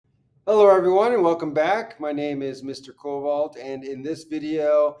Hello everyone and welcome back. My name is Mr. Cobalt, and in this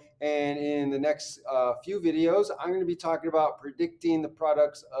video and in the next few videos I'm going to be talking about predicting the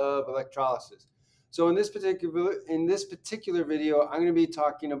products of electrolysis. So in this particular video I'm going to be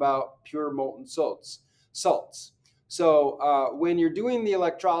talking about pure molten salts. So when you're doing the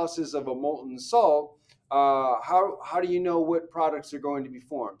electrolysis of a molten salt, how do you know what products are going to be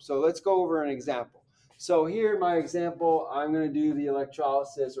formed? So let's go over an example. So here, my example, I'm going to do the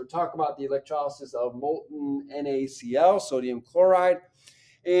electrolysis or talk about the electrolysis of molten NaCl, sodium chloride.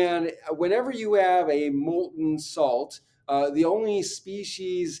 And whenever you have a molten salt, the only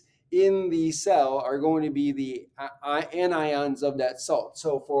species in the cell are going to be the anions of that salt.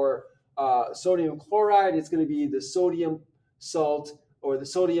 So for sodium chloride, it's going to be the sodium salt or the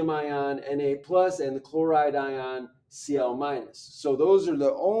sodium ion Na plus and the chloride ion Cl minus. So those are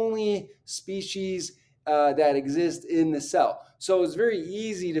the only species that exist in the cell. So it's very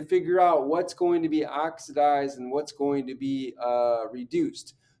easy to figure out what's going to be oxidized and what's going to be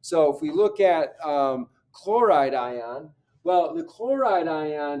reduced. So if we look at chloride ion, well, the chloride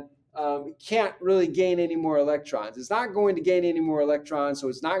ion can't really gain any more electrons. It's not going to gain any more electrons, so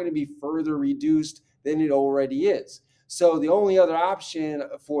it's not going to be further reduced than it already is. So the only other option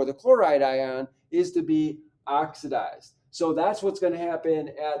for the chloride ion is to be oxidized. So that's what's going to happen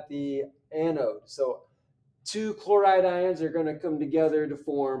at the anode. So two chloride ions are going to come together to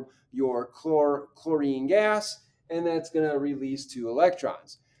form your chlorine gas, and that's going to release two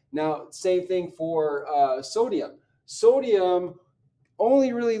electrons. Now, same thing for sodium. Sodium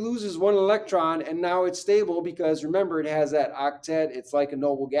only really loses one electron, and now it's stable because remember, it has that octet. It's like a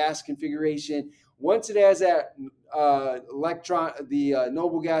noble gas configuration. Once it has that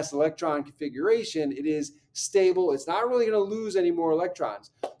noble gas electron configuration, it is stable. It's not really going to lose any more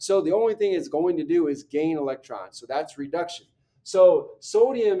electrons. So the only thing it's going to do is gain electrons. So that's reduction. So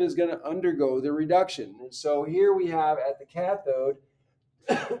sodium is going to undergo the reduction. And so here we have at the cathode,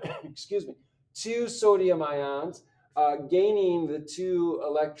 excuse me, two sodium ions gaining the two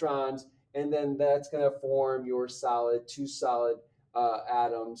electrons, and then that's going to form your two solid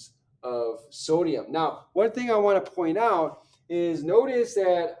atoms of sodium. Now, one thing I want to point out is notice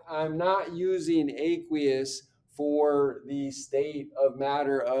that I'm not using aqueous for the state of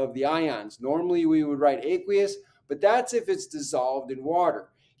matter of the ions. Normally we would write aqueous, but that's if it's dissolved in water.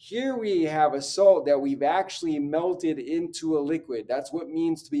 Here we have a salt that we've actually melted into a liquid. That's what it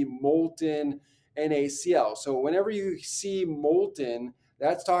means to be molten NaCl. So whenever you see molten,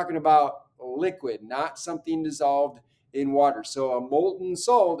 that's talking about liquid, not something dissolved in water. So a molten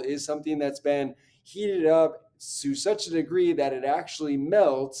salt is something that's been heated up to such a degree that it actually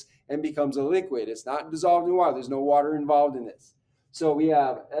melts and becomes a liquid. It's not dissolved in water. There's no water involved in this. So we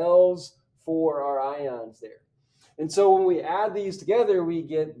have L's for our ions there. And so when we add these together, we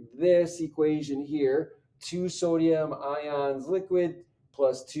get this equation here. 2 sodium ions liquid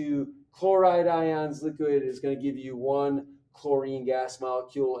plus 2 chloride ions liquid is going to give you 1 chlorine gas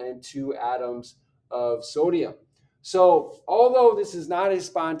molecule and 2 atoms of sodium. So although this is not a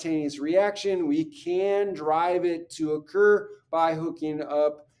spontaneous reaction, we can drive it to occur by hooking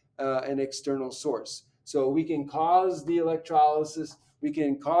up an external source. So we can cause the electrolysis, we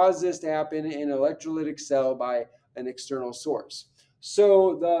can cause this to happen in an electrolytic cell by an external source.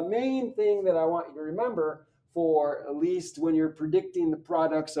 So the main thing that I want you to remember, for at least when you're predicting the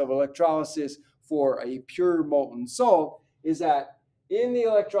products of electrolysis for a pure molten salt, is that in the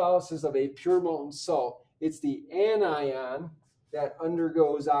electrolysis of a pure molten salt, it's the anion that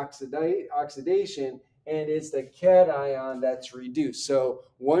undergoes oxidation, and it's the cation that's reduced. So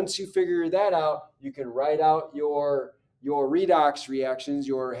once you figure that out, you can write out your redox reactions,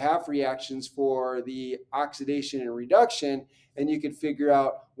 your half reactions for the oxidation and reduction, and you can figure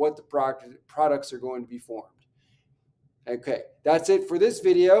out what the products are going to be formed. Okay, that's it for this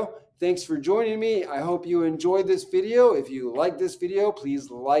video. Thanks for joining me. I hope you enjoyed this video. If you like this video, please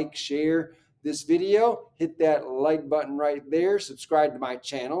like, share this video. Hit that like button right there. Subscribe to my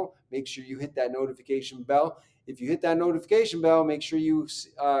channel. Make sure you hit that notification bell. If you hit that notification bell, make sure you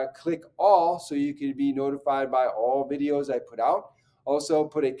click all so you can be notified by all videos I put out. Also,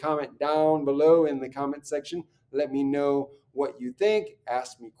 put a comment down below in the comment section. Let me know what you think.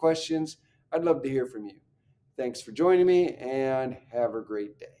 Ask me questions. I'd love to hear from you. Thanks for joining me, and have a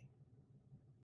great day.